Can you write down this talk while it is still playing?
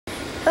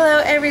Hello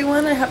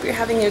everyone, I hope you're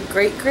having a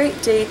great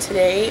day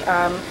today.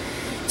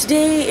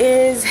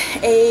 Today is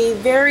a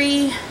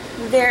very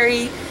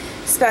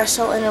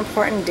special and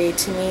important day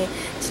to me.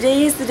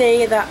 Today is the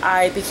day that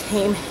I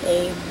became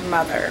a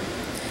mother.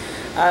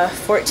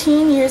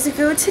 14 years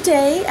ago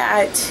today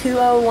at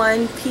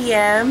 2:01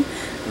 p.m.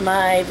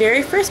 my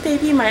very first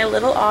baby, my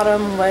little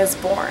Autumn, was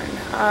born.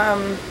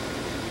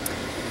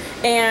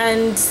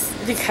 And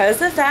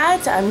because of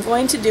that, I'm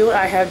going to do what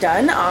I have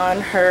done on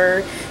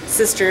her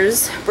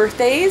sister's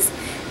birthdays,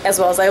 as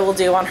well as I will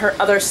do on her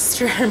other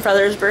sister and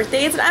brother's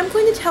birthdays, and I'm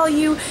going to tell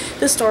you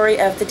the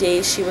story of the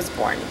day she was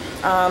born.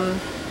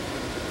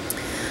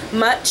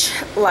 Much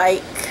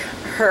like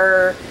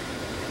her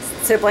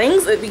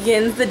siblings, it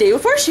begins the day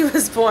before she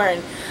was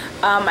born.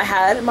 I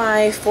had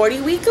my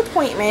 40-week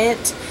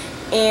appointment,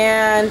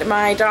 and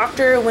my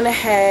doctor went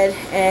ahead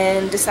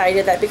and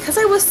decided that because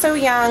I was so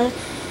young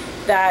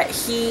that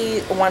he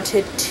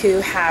wanted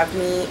to have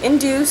me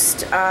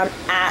induced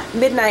at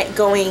midnight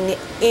going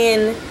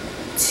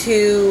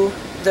into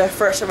the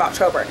 1st of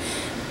October.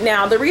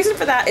 Now, the reason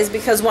for that is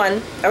because,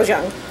 one, I was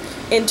young,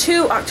 and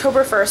two,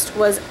 October 1st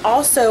was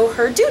also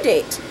her due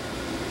date.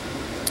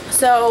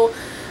 So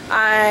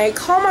I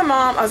called my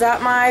mom. I was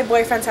at my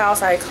boyfriend's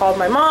house. I called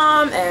my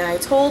mom and I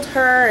told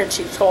her, and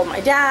she told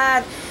my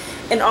dad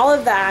and all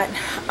of that.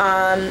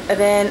 And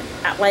then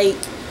at like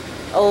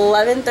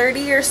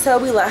 11:30 or so,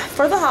 we left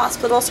for the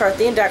hospital, start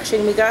the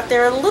induction. We got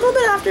there a little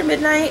bit after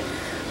midnight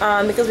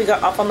because we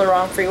got off on the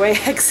wrong freeway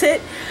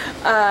exit.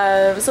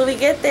 So we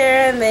get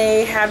there and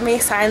they have me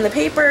sign the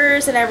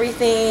papers and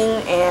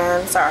everything,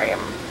 and sorry,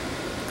 I'm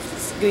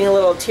getting a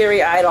little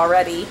teary-eyed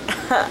already.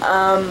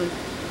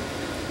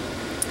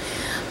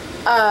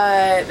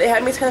 They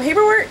had me sign the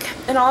paperwork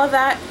and all of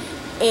that,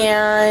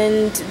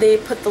 and they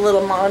put the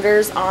little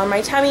monitors on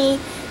my tummy.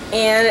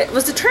 And it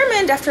was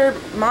determined after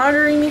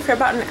monitoring me for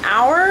about an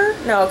hour,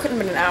 no, it couldn't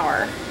have been an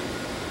hour,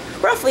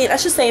 roughly,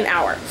 let's just say an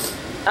hour.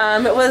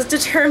 It was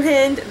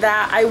determined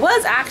that I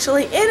was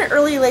actually in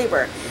early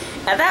labor.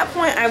 At that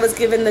point, I was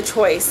given the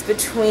choice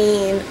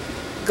between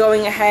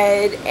going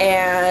ahead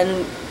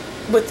and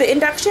with the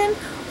induction,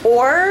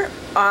 or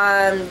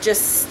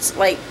just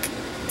like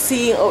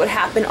seeing what would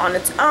happen on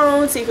its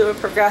own, see if it would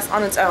progress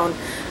on its own.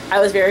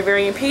 I was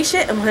very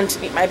impatient and wanted to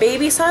meet my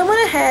baby, so I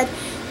went ahead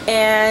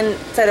and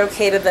said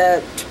okay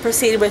to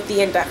proceed with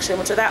the induction,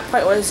 which at that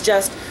point was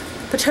just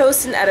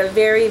Pitocin at a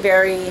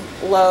very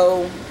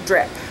low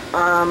drip.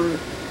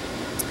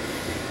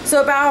 So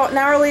about an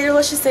hour later,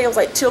 let's just say it was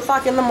like 2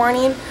 o'clock in the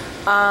morning,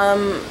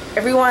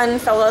 everyone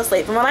fell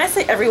asleep. And when I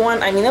say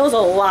everyone, I mean there was a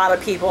lot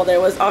of people. There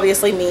was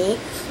obviously me,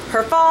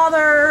 her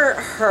father,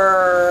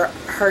 her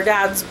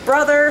dad's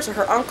brother, so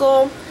her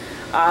uncle,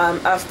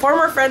 a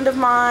former friend of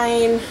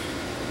mine,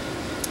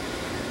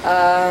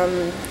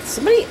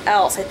 somebody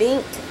else, I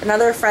think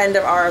another friend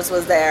of ours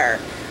was there,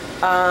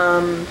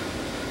 and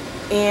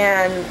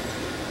I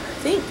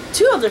think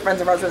 2 other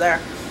friends of ours were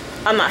there.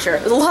 I'm not sure.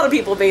 There's a lot of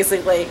people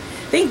basically.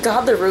 Thank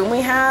God the room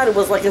we had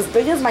was like as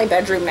big as my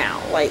bedroom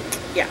now, like,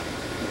 yeah.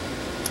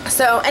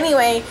 So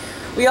anyway,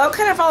 we all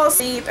kind of fall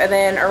asleep, and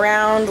then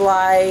around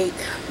like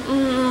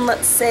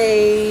let's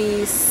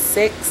say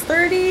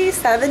 6:30,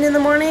 7 in the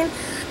morning,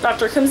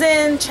 doctor comes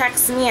in,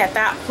 checks me. At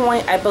that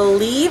point, I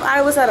believe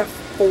I was at a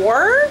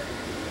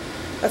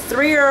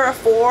 3 or a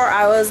 4.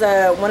 I was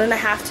a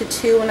 1.5 to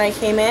 2 when I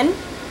came in.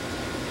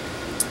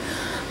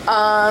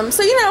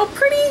 So you know,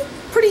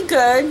 pretty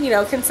good, you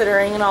know,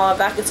 considering and all of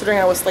that, considering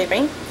I was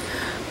sleeping.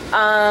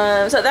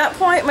 So at that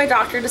point, my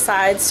doctor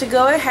decides to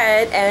go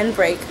ahead and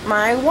break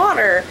my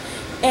water.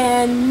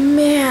 And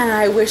man,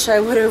 I wish I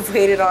would have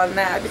waited on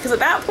that, because at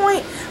that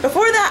point,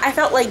 before that, I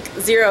felt like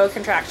 0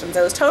 contractions.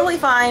 I was totally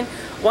fine.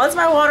 Once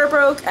my water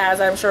broke,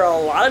 as I'm sure a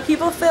lot of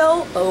people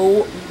feel,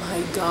 oh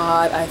my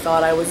God, I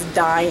thought I was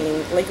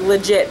dying. Like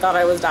legit thought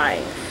I was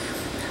dying.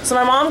 So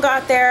my mom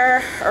got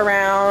there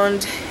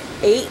around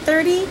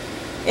 8:30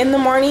 in the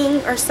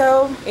morning or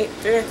so,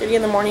 8:30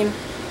 in the morning.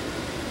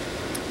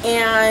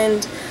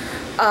 And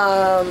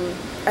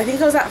I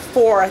think I was at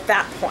 4 at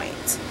that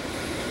point.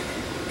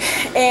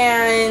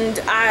 And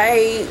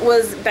I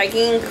was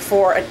begging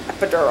for an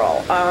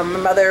epidural. My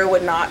mother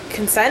would not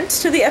consent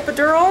to the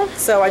epidural,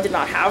 so I did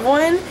not have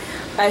one.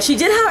 She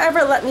did,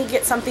 however, let me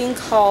get something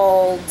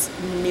called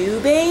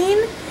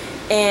Nubane,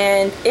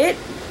 and I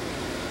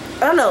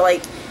don't know,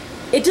 like,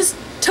 it just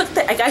took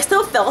like, I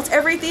still felt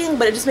everything,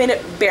 but it just made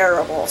it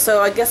bearable.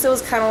 So I guess it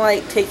was kind of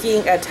like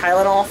taking a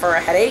Tylenol for a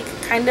headache,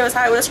 kind of is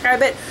how I would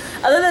describe it.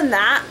 Other than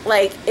that,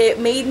 like, it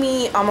made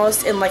me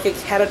almost in like a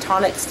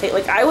catatonic state.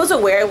 Like, I was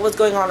aware of what was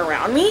going on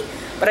around me,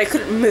 but I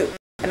couldn't move,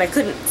 and I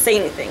couldn't say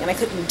anything, and I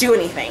couldn't do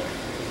anything.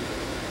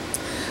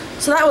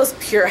 So that was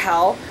pure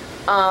hell.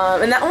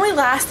 And that only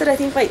lasted, I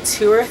think, like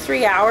 2 or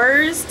 3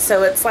 hours.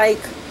 So it's like,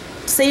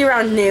 say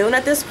around noon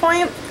at this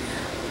point.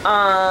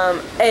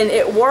 And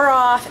it wore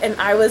off, and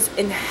I was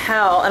in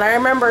hell. And I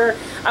remember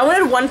I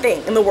wanted one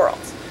thing in the world.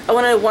 I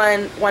wanted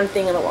one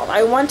thing in the world.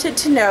 I wanted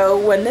to know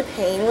when the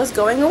pain was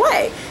going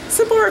away.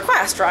 Simple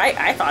request, right?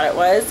 I thought it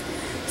was.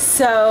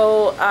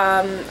 So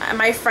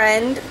my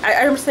friend, I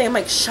remember saying, I'm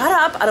like, shut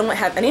up, I don't want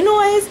to have any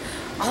noise.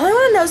 All I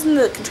want to know is when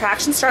the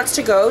contraction starts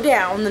to go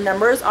down, the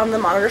numbers on the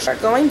monitor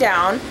start going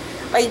down,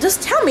 like,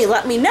 just tell me,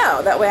 let me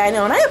know. That way I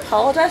know. And I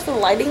apologize for the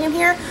lighting in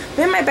here. I'm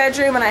in my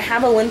bedroom and I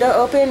have a window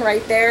open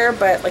right there,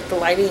 but like the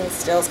lighting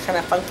still is kind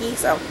of funky,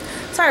 so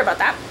sorry about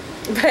that.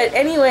 But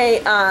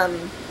anyway,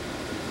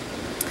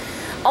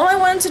 all I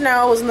wanted to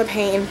know was when the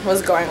pain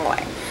was going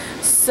away.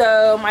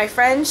 So my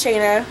friend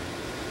Shayna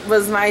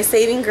was my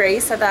saving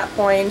grace at that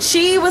point.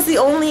 She was the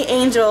only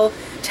angel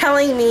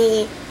telling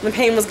me the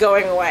pain was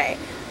going away.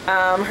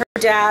 Her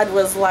dad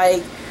was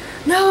like,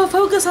 no,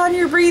 focus on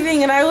your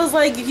breathing. And I was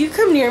like, if you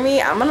come near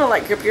me, I'm gonna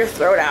like rip your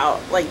throat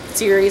out, like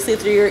seriously,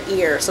 through your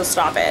ear, so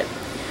stop it.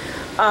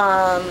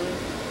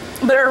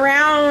 But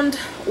around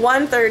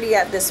 1:30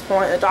 at this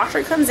point, the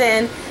doctor comes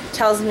in,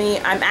 tells me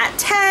I'm at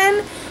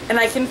 10 and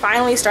I can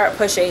finally start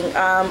pushing.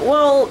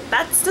 Well,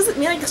 that doesn't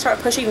mean I can start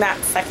pushing that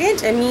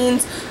second. It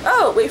means,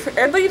 oh, wait for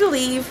everybody to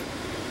leave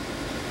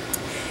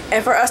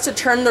and for us to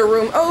turn the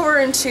room over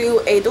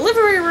into a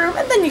delivery room,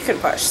 and then you can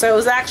push. So it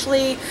was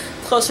actually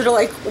closer to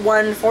like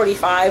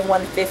 1:45,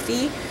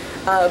 1:50.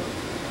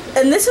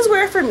 And this is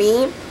where, for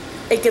me,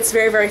 it gets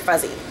very, very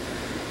fuzzy.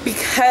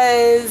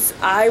 Because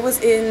I was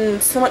in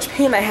so much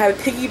pain, I had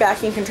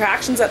piggybacking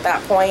contractions at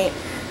that point,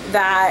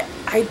 that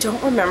I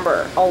don't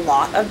remember a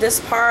lot of this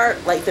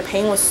part. Like, the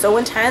pain was so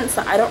intense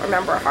that I don't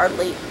remember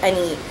hardly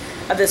any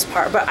of this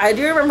part. But I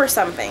do remember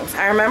some things.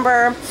 I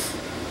remember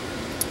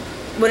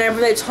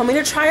whenever they told me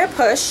to try a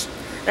push,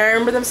 and I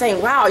remember them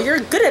saying, wow, you're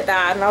good at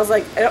that. And I was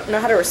like, I don't know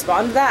how to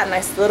respond to that, and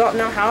I still don't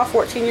know how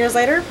 14 years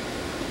later.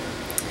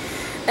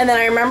 And then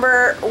I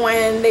remember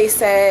when they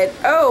said,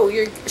 oh,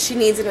 she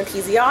needs an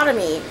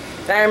episiotomy.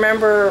 And I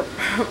remember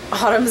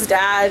Autumn's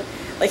dad,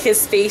 like,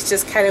 his face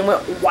just kind of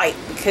went white,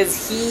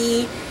 because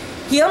he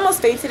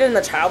almost fainted in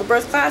the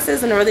childbirth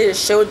classes, and where they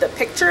just showed the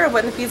picture of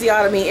what an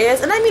episiotomy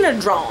is. And I mean a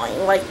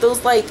drawing, like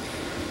those, like,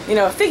 you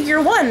know,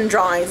 figure 1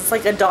 drawings. It's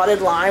like a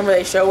dotted line where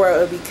they show where it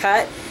would be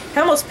cut. He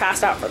almost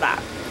passed out for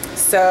that.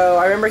 So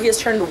I remember he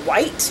just turned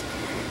white.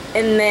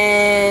 And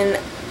then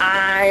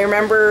I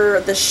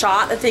remember the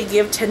shot that they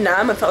give to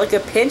numb. It felt like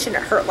a pinch and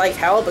it hurt like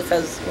hell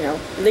because, you know,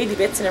 lady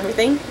bits and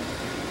everything.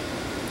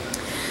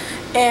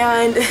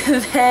 And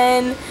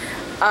then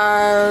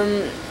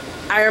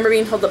I remember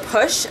being told to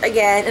push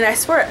again, and I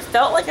swear it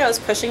felt like I was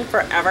pushing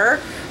forever,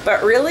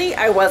 but really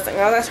I wasn't.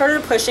 I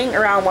started pushing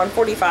around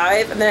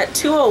 1:45, and then at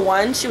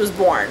 2:01 she was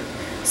born.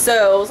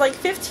 So it was like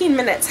 15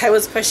 minutes I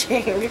was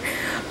pushing.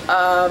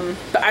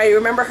 But I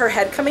remember her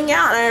head coming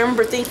out, and I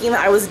remember thinking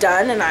that I was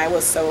done, and I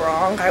was so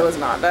wrong. I was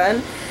not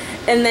done.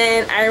 And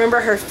then I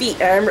remember her feet,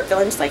 and I remember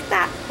feeling just like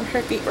that when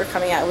her feet were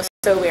coming out. It was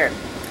so weird.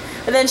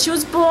 And then she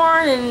was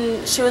born,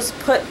 and she was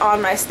put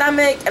on my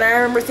stomach, and I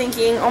remember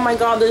thinking, oh my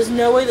god, there's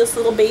no way this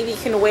little baby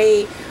can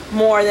weigh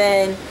more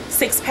than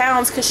 6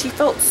 pounds, because she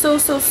felt so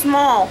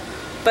small.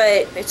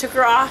 But they took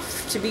her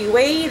off to be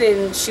weighed,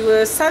 and she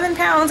was 7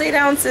 pounds 8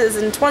 ounces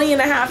and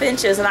 20.5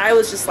 inches, and I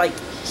was just like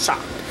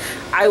shocked.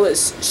 I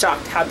was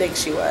shocked how big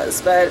she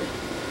was. But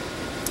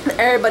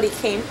everybody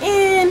came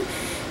in,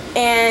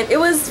 and it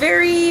was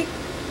very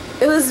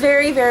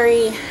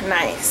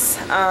nice.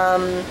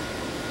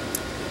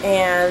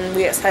 And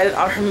we decided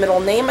on her middle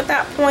name at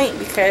that point,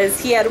 because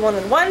he had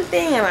wanted one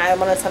thing and I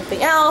wanted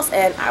something else,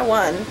 and I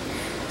won.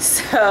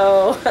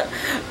 So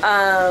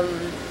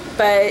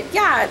but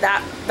yeah,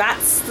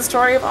 that's the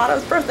story of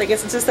Autumn's birth. I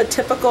guess it's just a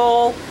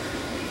typical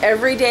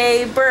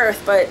everyday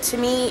birth, but to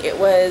me it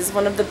was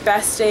one of the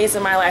best days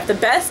of my life, the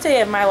best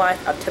day of my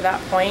life up to that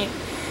point.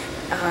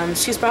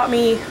 She's brought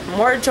me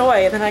more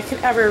joy than I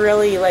can ever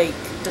really like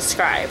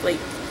describe. Like,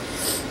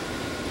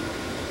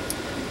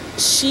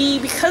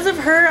 because of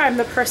her, I'm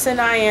the person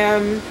I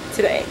am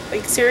today.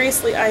 Like,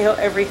 seriously, I owe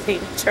everything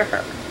to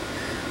her.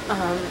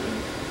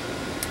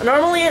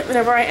 Normally,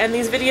 whenever I end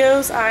these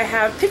videos, I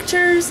have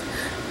pictures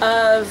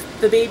of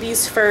the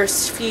baby's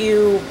first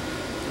few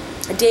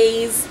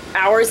days,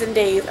 hours and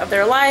days of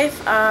their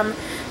life.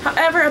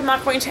 However, I'm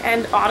not going to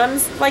end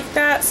Autumn's like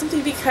that,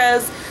 simply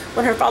because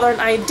when her father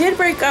and I did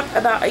break up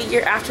about a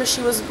year after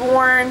she was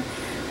born,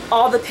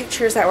 all the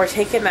pictures that were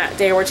taken that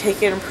day were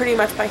taken pretty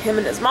much by him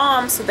and his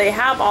mom, so they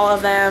have all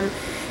of them,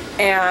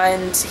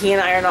 and he and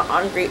I are not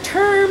on great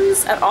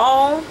terms at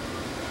all.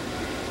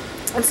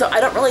 And so I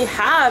don't really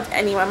have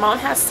any. My mom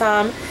has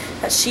some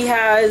that she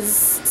has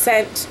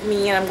sent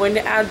me, and I'm going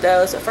to add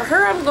those. But for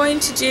her, I'm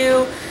going to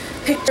do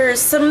pictures,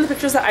 some of the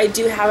pictures that I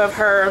do have of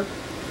her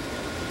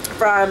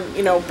from,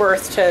 you know,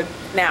 birth to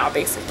now,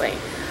 basically.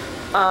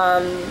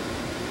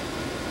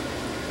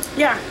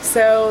 Yeah,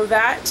 so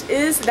that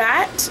is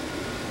that.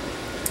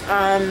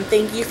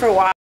 Thank you for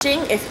watching.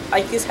 If you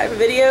like these type of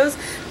videos,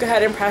 go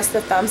ahead and press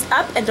the thumbs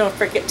up, and don't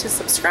forget to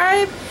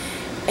subscribe.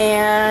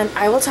 And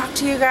I will talk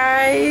to you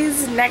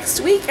guys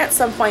next week at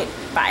some point.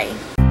 Bye.